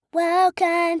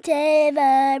Welcome to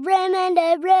the room and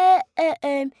the room,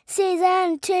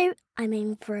 season 2.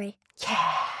 3.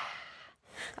 Yeah.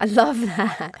 I love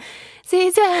that.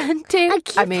 Season 2.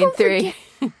 3.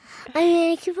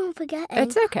 I keep on forgetting.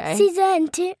 It's okay. Season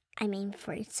 2.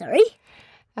 3. Sorry.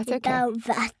 That's okay.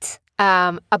 About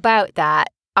that. About that.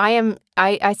 I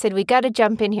said we got to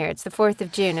jump in here. It's the 4th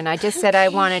of June, and I just said I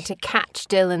wanted to catch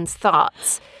Dylan's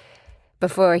thoughts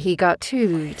before he got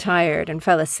too tired and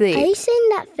fell asleep. Are you saying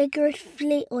that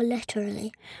figuratively or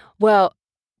literally? Well,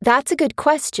 that's a good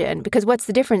question, because what's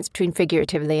the difference between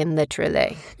figuratively and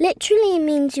literally? Literally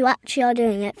means you actually are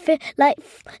doing it. Like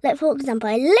for example,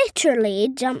 I literally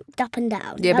jumped up and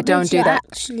down. Yeah, but don't do that.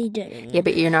 Actually doing it. Yeah,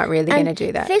 but you're not really going to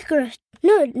do that.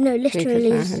 No,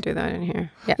 literally. I can do that in here.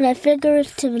 Yeah. No,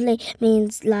 figuratively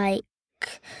means like,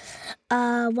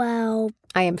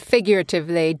 I am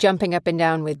figuratively jumping up and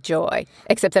down with joy,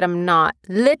 except that I'm not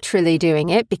literally doing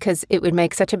it because it would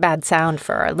make such a bad sound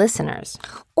for our listeners.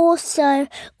 Also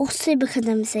because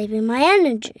I'm saving my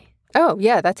energy. Oh,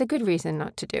 yeah, that's a good reason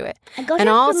not to do it. And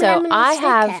also,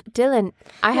 I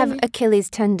have Achilles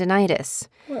tendonitis,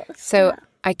 so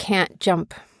I can't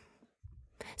jump.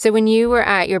 So when you were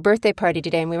at your birthday party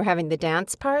today and we were having the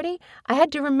dance party, I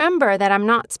had to remember that I'm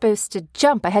not supposed to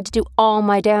jump. I had to do all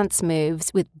my dance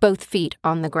moves with both feet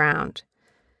on the ground.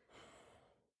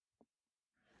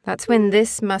 That's when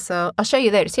this muscle... I'll show you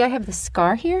later. See, I have the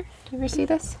scar here. Do you ever see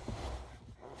this?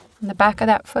 On the back of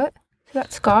that foot? See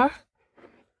that scar?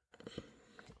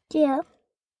 Yeah.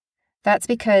 That's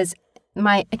because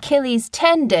my Achilles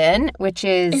tendon, which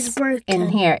is in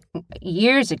here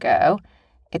years ago...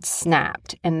 It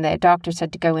snapped, and the doctors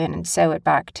had to go in and sew it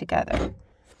back together.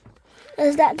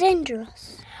 Is that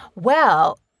dangerous?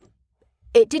 Well,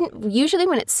 it didn't. Usually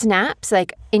when it snaps,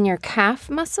 like in your calf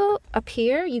muscle up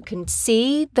here, you can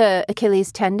see the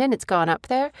Achilles tendon. It's gone up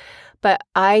there. But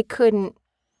I couldn't.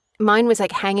 Mine was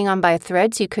like hanging on by a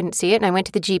thread, so you couldn't see it. And I went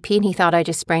to the GP, and he thought I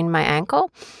just sprained my ankle.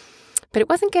 But it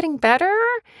wasn't getting better.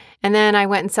 And then I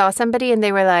went and saw somebody, and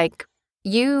they were like,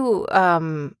 you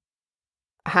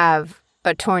have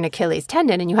a torn Achilles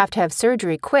tendon and you have to have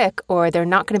surgery quick or they're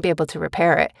not going to be able to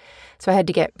repair it. So I had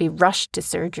to be rushed to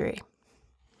surgery.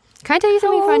 Can I tell you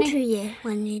something funny? How old were you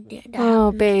when you did that?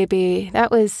 Oh, baby.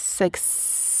 That was like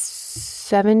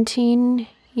 17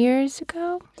 years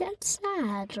ago. That's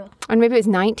sad. Or maybe it was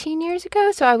 19 years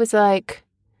ago. So I was like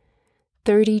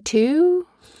 32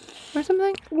 or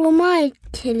something. Well, my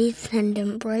Achilles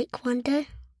tendon break one day.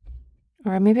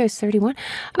 Or maybe I was 31.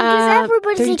 Because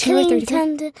everybody's Achilles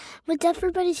tendon. Would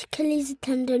everybody's Achilles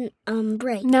tendon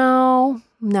break? No.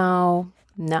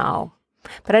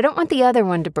 But I don't want the other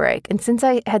one to break. And since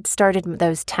I had started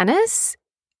those tennis,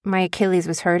 my Achilles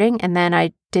was hurting. And then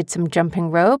I did some jumping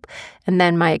rope. And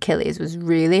then my Achilles was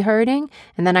really hurting.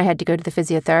 And then I had to go to the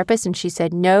physiotherapist. And she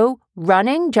said, no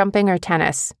running, jumping, or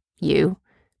tennis. You,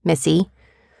 Missy.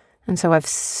 And so I've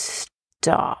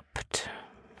stopped,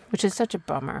 which is such a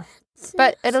bummer.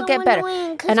 But it'll get better.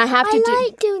 And I have to do... I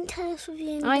like doing tennis with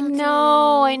you. I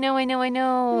know. And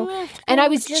I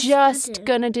was just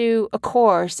going to do a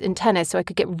course in tennis so I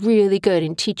could get really good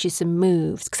and teach you some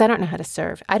moves. Because I don't know how to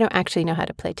serve. I don't actually know how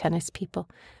to play tennis, people.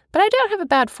 But I don't have a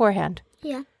bad forehand.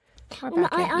 Yeah.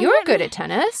 You're good at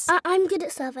tennis. I'm good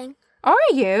at serving. Are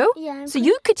you? Yeah. So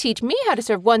you could teach me how to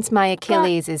serve once my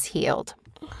Achilles is healed.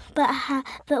 But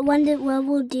when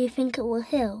do you think it will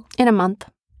heal? In a month.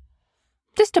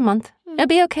 Just a month. It'll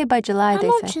be okay by July, they say.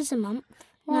 How much is a month?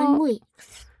 9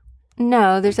 weeks?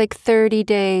 No, there's like 30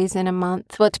 days in a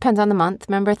month. Well, it depends on the month.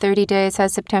 Remember, 30 days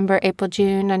has September, April,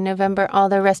 June, and November. All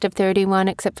the rest of 31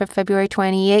 except for February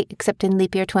 28, except in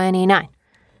leap year 29.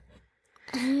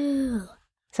 Oh.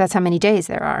 So that's how many days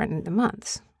there are in the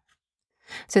months.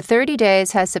 So 30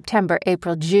 days has September,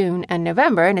 April, June, and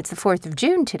November, and it's the 4th of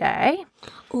June today.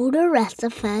 All the rest are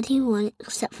 31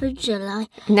 except for July.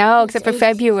 No, except for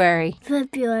February.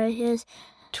 February is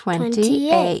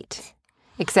 28.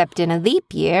 Except in a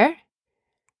leap year,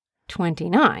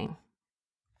 29.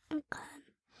 Okay.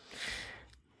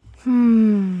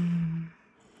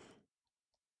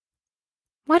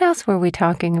 What else were we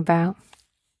talking about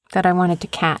that I wanted to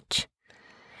catch?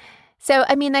 So,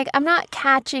 I mean, like, I'm not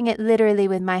catching it literally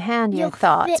with my hand, your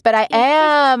thoughts, but I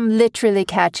am literally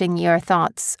catching your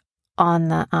thoughts on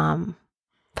the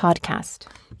podcast.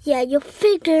 Yeah, you're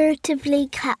figuratively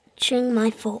catching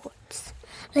my thoughts.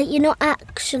 Like, you're not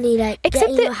actually, like,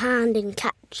 getting your hand and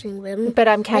catching them. But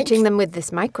I'm catching them with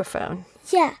this microphone.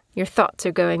 Yeah. Your thoughts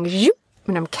are going zoop,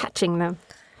 and I'm catching them.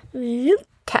 Zoop.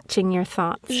 Catching your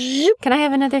thoughts. Zoop. Can I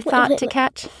have another thought to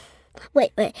catch?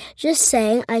 Wait. Just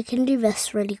saying, I can do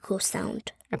this really cool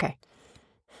sound. Okay.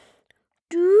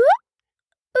 Ooh.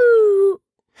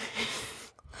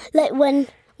 Like when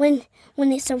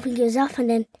something goes up and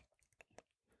then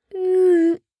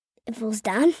it falls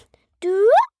down.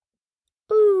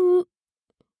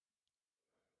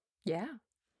 Yeah.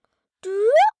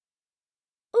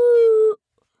 Ooh.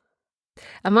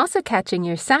 I'm also catching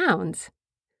your sounds.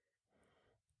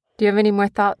 Do you have any more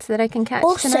thoughts that I can catch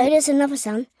Also, tonight? there's another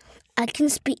sound. I can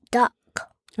speak duck.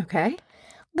 Okay.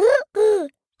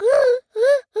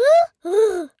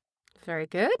 Very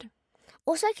good.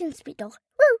 Also, I can speak dog.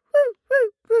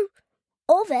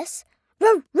 All this.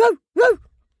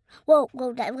 Well,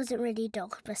 that wasn't really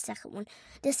dog, the second one.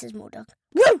 This is more dog.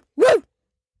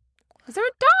 Is there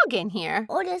a dog in here?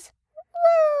 All this.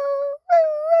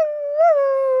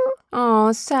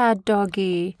 Oh, sad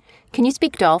doggy. Can you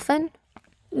speak dolphin?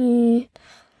 I'm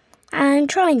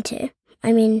trying to.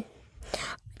 I mean,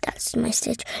 that's my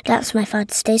stage. That's my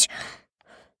third stage.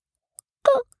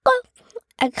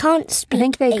 I can't speak. I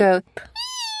think they go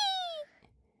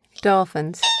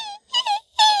dolphins.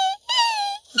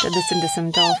 To listen to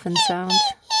some dolphin sounds.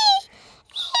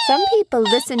 Some people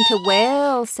listen to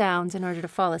whale sounds in order to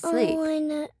fall asleep. Oh, I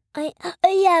know.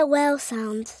 Yeah, whale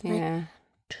sounds. Yeah.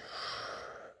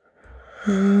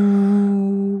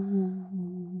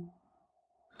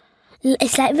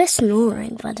 It's like they're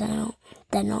snoring, but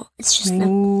they're not. It's just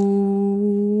them.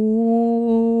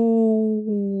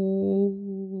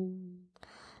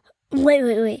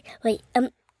 Wait.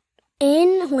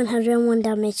 In 101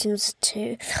 Dalmatians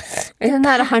 2. Isn't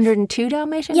that 102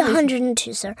 Dalmatians? Yeah,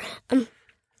 102, sir.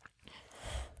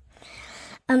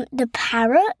 The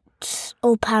parrot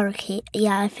or parakeet, it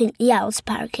was a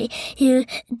parakeet. He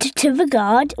to the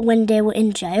guard when they were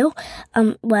in jail.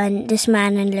 When this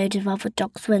man and loads of other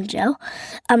dogs were in jail.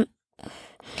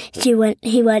 He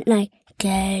went like,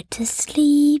 "Go to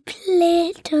sleep,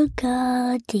 little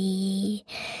guardie.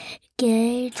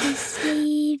 Go to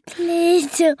sleep,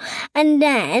 little," and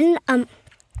then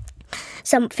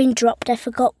something dropped. I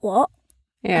forgot what.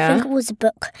 Yeah. I think it was a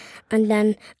book, and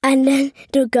then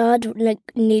the guard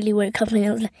nearly woke up and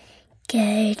it was like,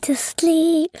 "Go to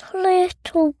sleep,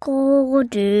 little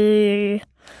guardie.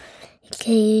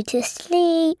 Go to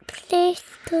sleep,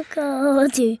 little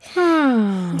guardie."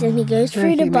 Then he goes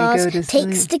through the bars,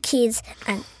 takes the keys,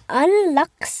 and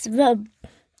unlocks the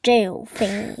jail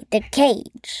thingy, the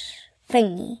cage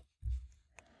thingy.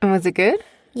 And was it good?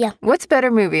 Yeah. What's a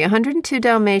better movie, 102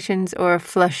 Dalmatians or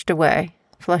Flushed Away?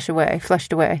 Flushed Away.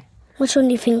 Which one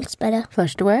do you think is better?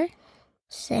 Flushed Away?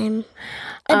 Same.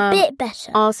 A bit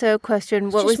better. Also, question: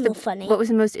 What was the funny? What was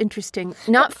the most interesting,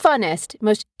 not funnest,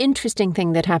 most interesting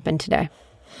thing that happened today?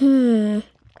 Probably.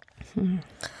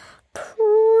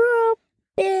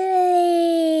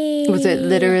 Was it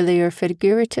literally or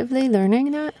figuratively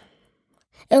learning that?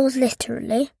 It was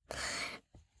literally.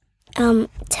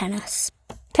 Tennis.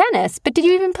 Tennis? But did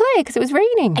you even play? Because it was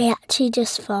raining. I actually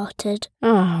just farted.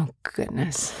 Oh,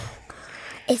 goodness.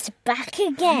 It's back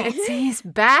again. He's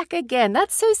back again.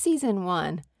 That's so season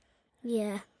 1.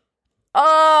 Yeah.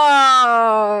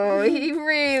 Oh, he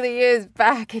really is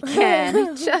back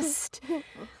again. He just...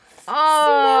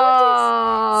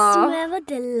 Oh. Smell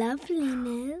the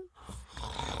loveliness.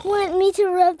 Want me to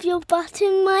rub your butt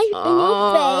in your face?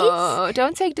 Oh,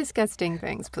 don't say disgusting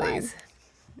things, please.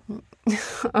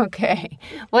 Okay.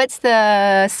 What's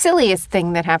the silliest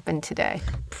thing that happened today?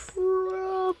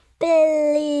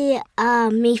 Probably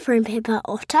me throwing paper at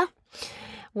Otter.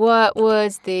 What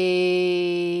was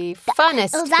the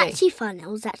funnest thing? It was actually fun. It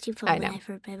was actually fun when I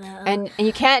threw paper at Otter. And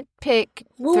you can't pick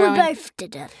we both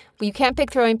did it. You can't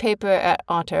pick throwing paper at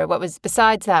Otter.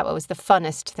 Besides that, what was the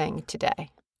funnest thing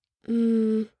today?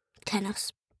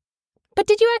 Tennis. But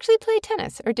did you actually play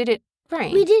tennis, or did it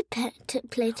rain? We did play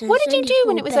tennis. What did you do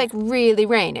when it was really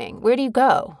raining? Where do you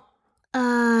go?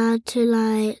 To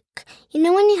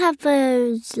when you have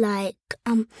those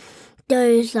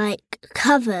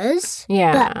covers,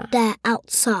 but they're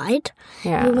outside.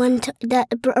 Yeah. We went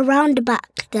around the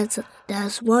back. There's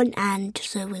one, and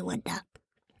so we went there.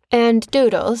 And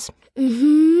doodles.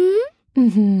 Mm-hmm.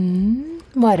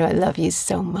 Why do I love you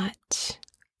so much?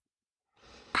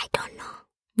 I don't know.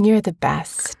 You're the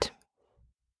best.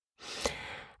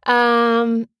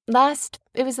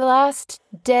 It was the last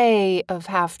day of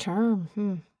half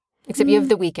term. Except you have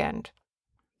the weekend.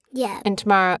 Yeah. And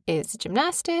tomorrow is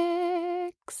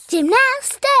gymnastics.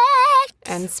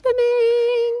 And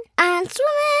swimming. And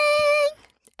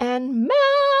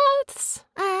maths.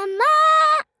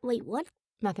 Wait, what?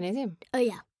 Mathnasium. Oh,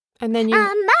 yeah. And then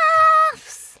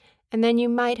maths. And then you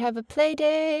might have a play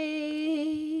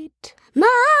date.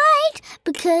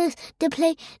 Because the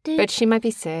play... But she might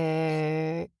be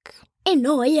sick.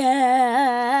 Annoying.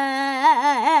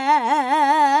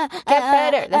 Get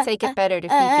better. Let's say get better to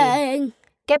Fifi.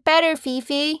 Get better,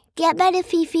 Fifi. Get better,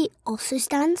 Fifi also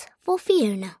stands for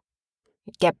Fiona.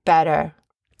 Get better.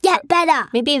 Get better.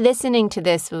 Maybe listening to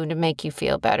this would make you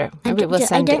feel better. Maybe we'll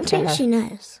send it to her. I don't think she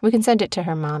knows. We can send it to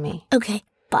her mommy. Okay,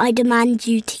 but I demand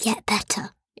you to get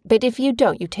better. But if you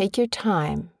don't, you take your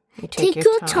time. Take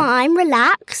your time,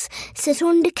 relax, sit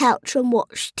on the couch and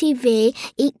watch TV,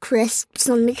 eat crisps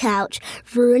on the couch,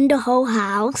 ruin the whole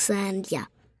house, and yeah.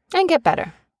 And get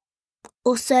better.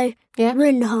 Also,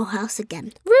 ruin the whole house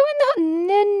again.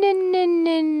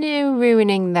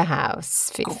 Ruining the house,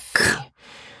 Fifi.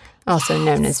 Also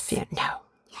known as Fiona.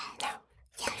 No.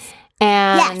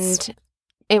 And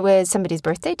it was somebody's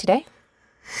birthday today.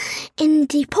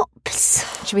 Indie Pops.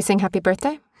 Should we sing happy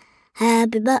birthday?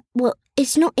 Well,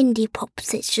 it's not Indie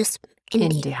Pops, it's just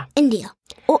India. India.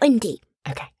 Or Indie.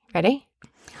 Okay, ready?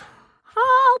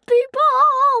 Happy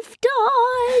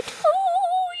birthday to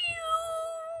you.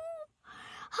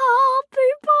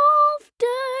 Happy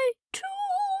birthday to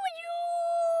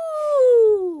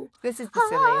you. This is the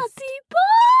silliest. Happy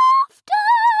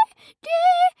birthday,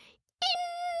 dear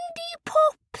Indie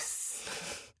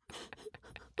Pops.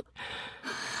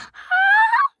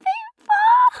 Happy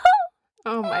birthday.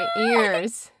 Oh, my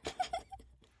ears.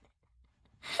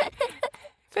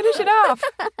 Finish it off.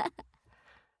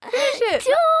 Finish it.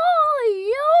 To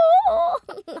you.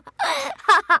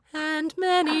 And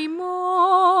many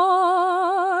more.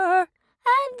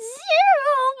 And 0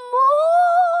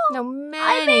 more. No,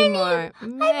 many more.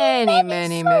 Many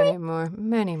more.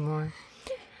 Many more.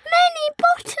 Many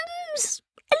bottoms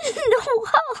in the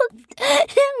world.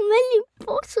 Many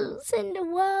bottoms in the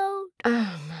world.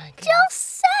 Oh, my God.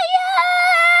 Just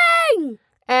saying.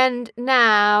 And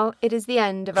now it is the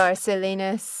end of our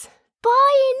silliness.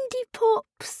 Bye, Indie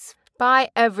Pops. Bye,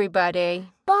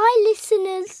 everybody. Bye,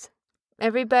 listeners.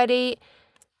 Everybody,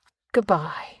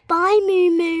 goodbye. Bye,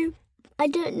 Moo Moo. I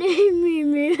don't know who Moo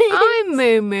Moo is. I'm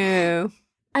Moo Moo.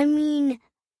 I mean,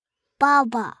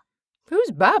 Baba.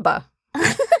 Who's Baba?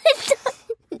 I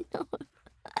don't know.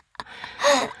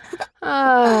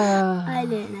 I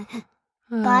don't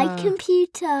know. Bye,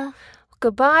 computer.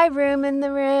 Goodbye, room in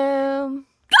the room.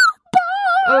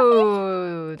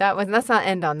 Oh, let's not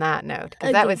end on that note,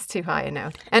 because that was too high a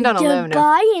note. End on a low note.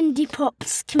 Goodbye, Indie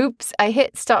Pops. Oops, I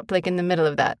hit stop like in the middle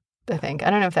of that, I think. I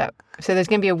don't know if that... So there's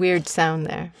going to be a weird sound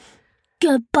there.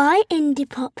 Goodbye, Indie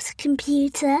Pops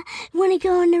computer. Want to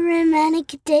go on a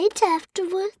romantic date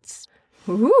afterwards?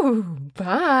 Ooh,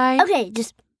 bye. Okay,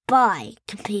 just bye,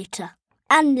 computer.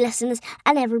 And listeners,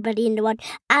 and everybody in the world,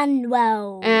 and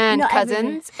and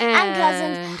cousins,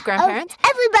 and grandparents,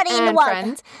 everybody in the world,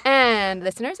 friends, and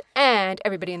listeners, and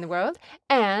everybody in the world,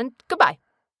 and goodbye.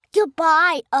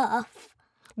 Goodbye, Earth.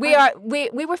 We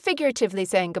were figuratively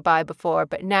saying goodbye before,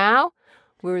 but now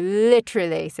we're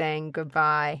literally saying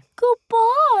goodbye.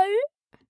 Goodbye.